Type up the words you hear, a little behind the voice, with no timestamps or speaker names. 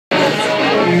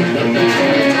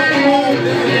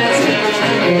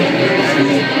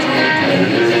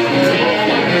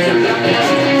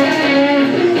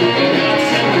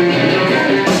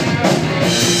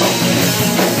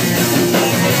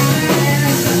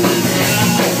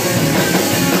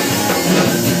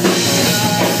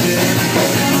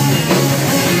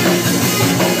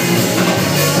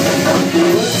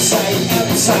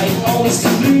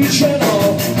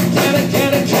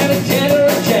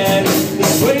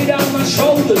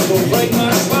this will break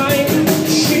my spine.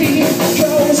 She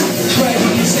goes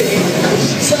crazy.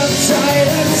 She's uptight,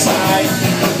 uptight.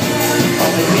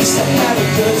 At least I had a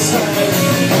good time.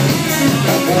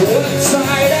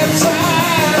 Uptight,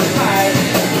 uptight.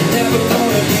 Never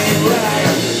gonna be right.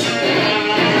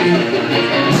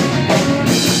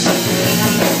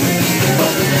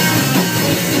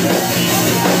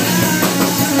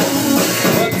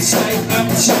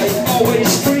 Uptight, always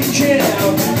freaking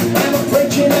out.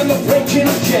 I'm a breaking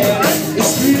jam.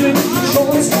 This feeling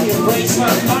controls me and breaks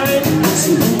my mind.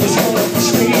 So who's gonna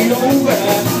push me over?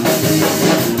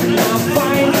 Now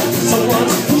fine,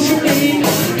 someone's pushing me.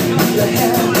 Who the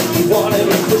hell wanted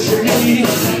to push me?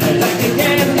 And back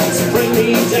again to bring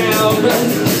me down. But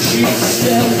she's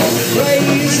still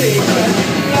crazy.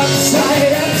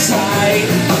 Uptight, uptight.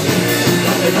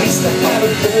 At least I had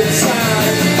a good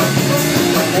time.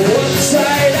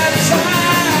 Uptight,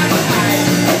 uptight,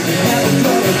 never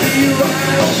gonna be right.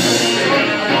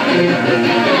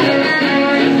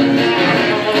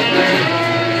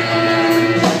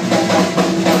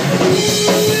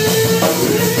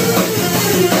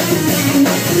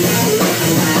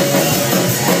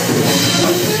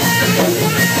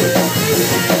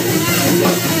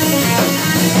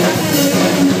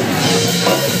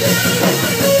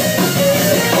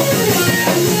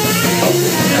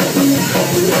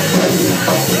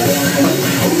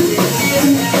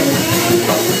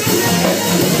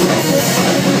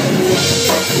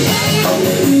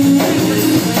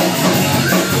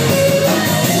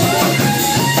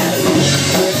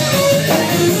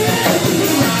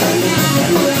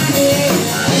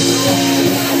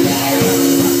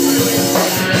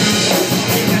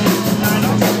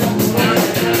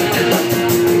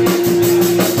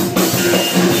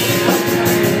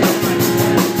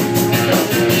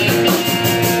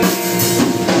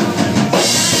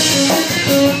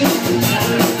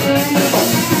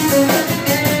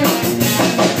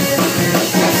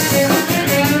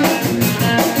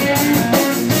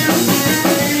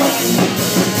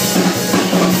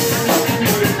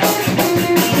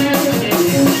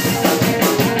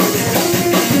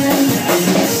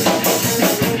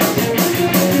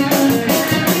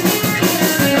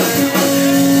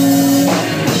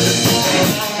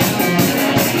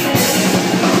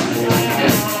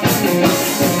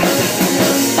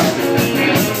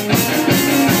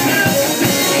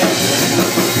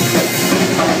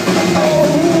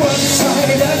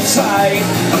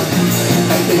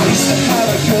 At least I had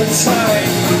a good time.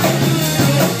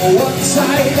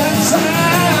 Uptight,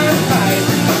 uptight,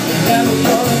 never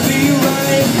gonna be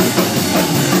right.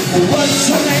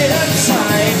 Uptight,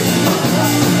 uptight,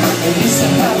 at least I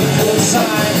had a good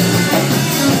time.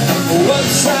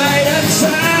 Uptight,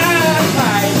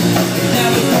 uptight,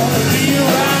 never gonna be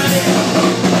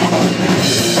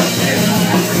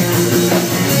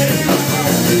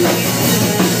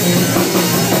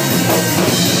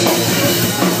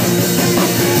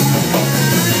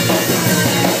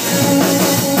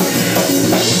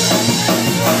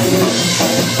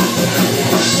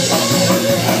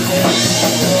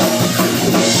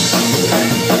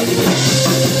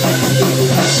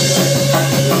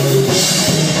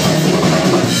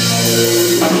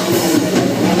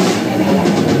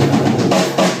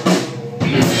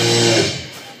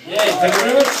Thank you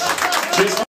very much. Cheers.